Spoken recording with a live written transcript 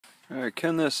Alright,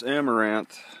 can this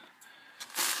amaranth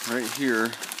right here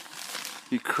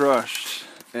be crushed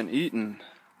and eaten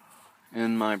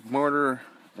in my mortar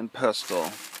and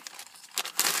pestle?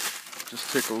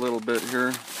 Just take a little bit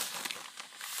here.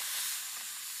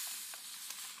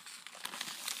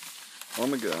 Oh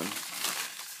my god.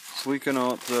 It's leaking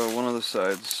out one of the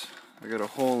sides. I got a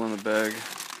hole in the bag.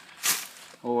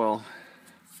 Oh well.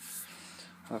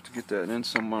 I'll have to get that in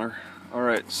somewhere.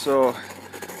 Alright, so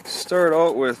start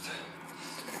out with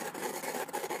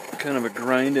kind of a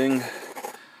grinding.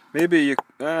 Maybe you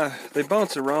they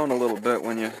bounce around a little bit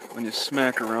when you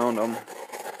smack around them.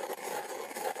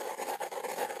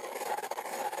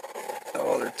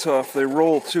 Oh, they're tough. They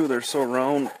roll too. They're so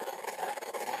round.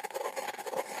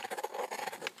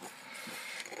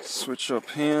 Switch up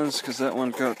hands because that one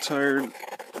got tired.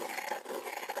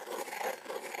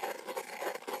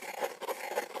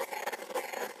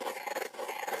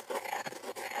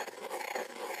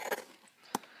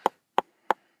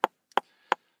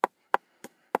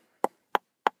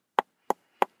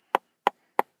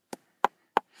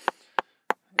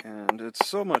 And it's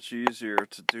so much easier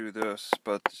to do this,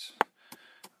 but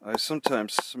I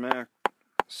sometimes smack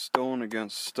stone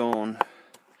against stone,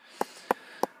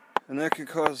 and that can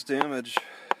cause damage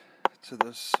to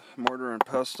this mortar and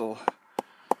pestle.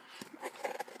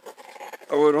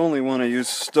 I would only want to use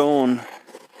stone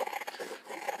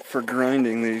for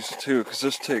grinding these too, because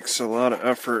this takes a lot of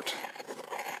effort.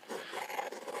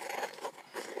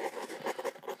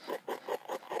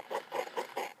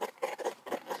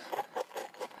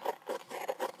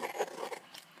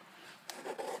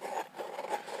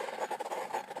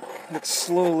 It's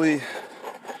slowly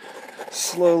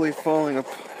falling up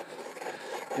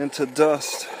into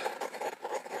dust.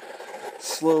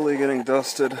 Slowly getting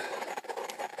dusted.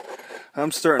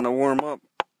 I'm starting to warm up.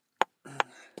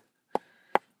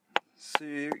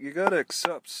 See, you gotta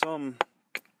accept some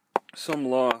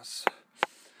loss.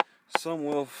 Some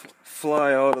will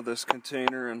fly out of this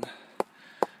container, and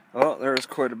oh, there's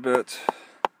quite a bit.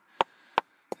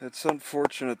 It's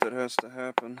unfortunate that has to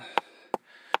happen.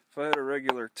 If I had a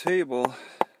regular table,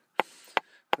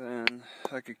 then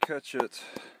I could catch it,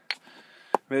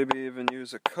 maybe even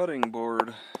use a cutting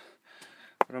board,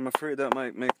 but I'm afraid that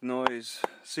might make noise.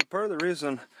 See, part of the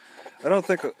reason I don't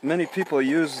think many people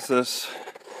use this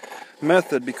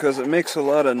method because it makes a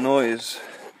lot of noise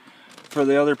for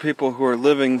the other people who are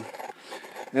living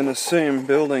in the same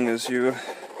building as you.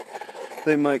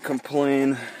 They might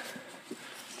complain.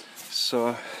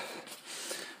 So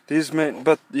these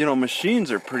but you know,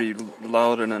 machines are pretty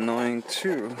loud and annoying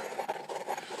too.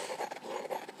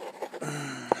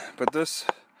 But this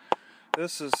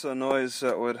is a noise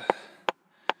that would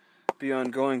be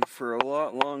ongoing for a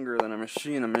lot longer than a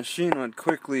machine. A machine would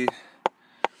quickly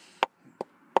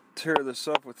tear this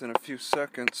up within a few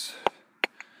seconds.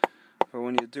 But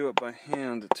when you do it by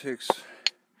hand, it takes...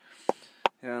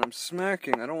 Yeah, and I'm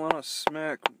smacking. I don't want to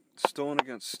smack stone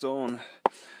against stone.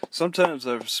 Sometimes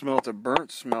I've smelt a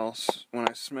burnt smell when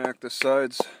I smack the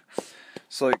sides.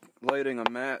 It's like lighting a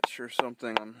match or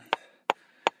something.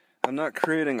 I'm not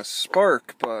creating a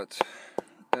spark, but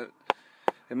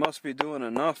it must be doing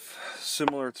enough,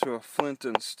 similar to a flint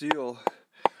and steel,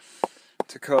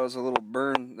 to cause a little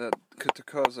burn, to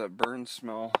cause that burn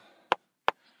smell.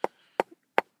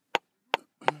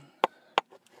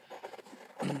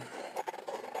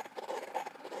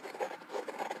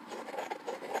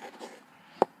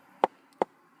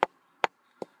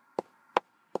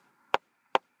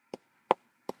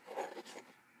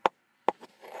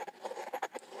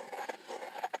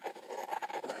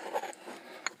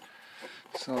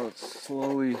 So it's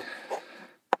slowly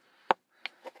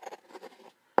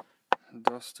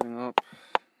dusting up.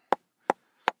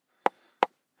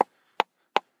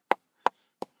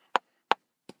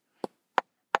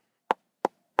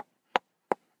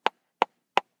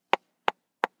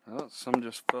 Oh, some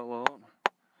just fell out.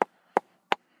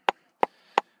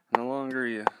 And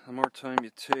the more time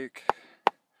you take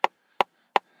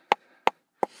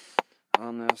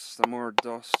on this, the more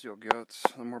dust you'll get,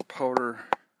 the more powder,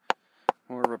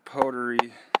 more of a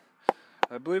powdery.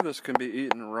 I believe this can be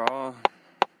eaten raw.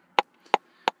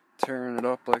 Tearing it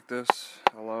up like this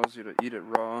allows you to eat it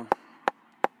raw.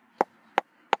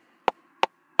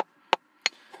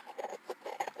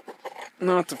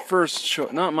 Not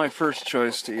my first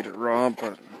choice to eat it raw,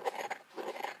 but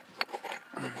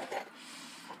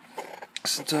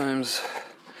sometimes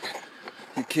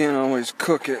you can't always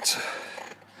cook it.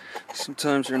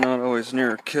 Sometimes you're not always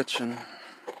near a kitchen.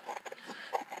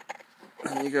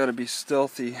 And you gotta be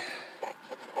stealthy.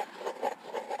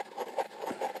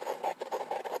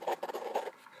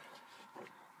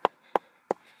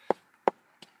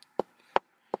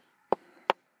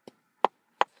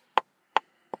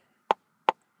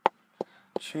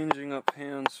 Changing up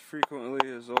hands frequently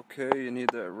is okay, you need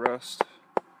that rest.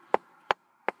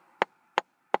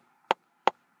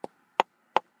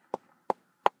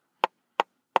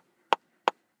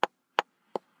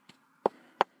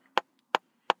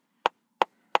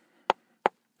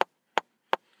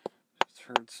 Just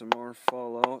heard some more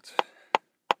fall out.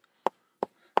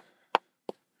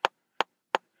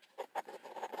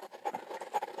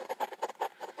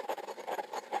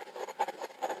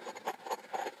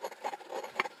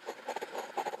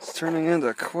 It's turning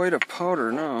into quite a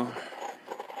powder now.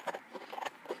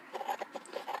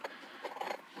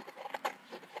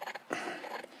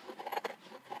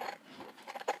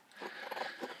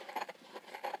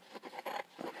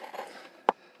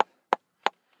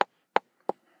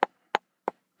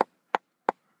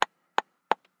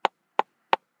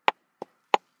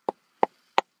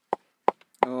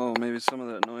 Oh, maybe some of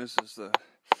that noise is the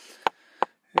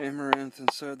amaranth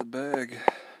inside the bag.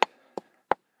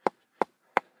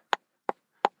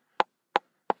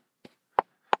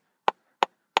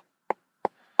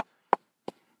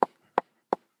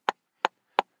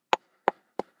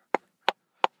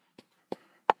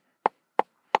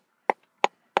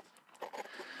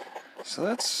 So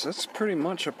that's pretty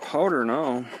much a powder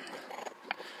now.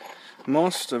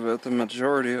 Most of it, the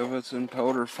majority of it's in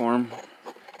powder form.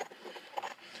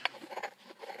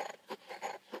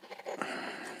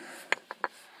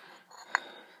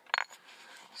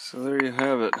 So there you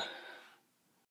have it.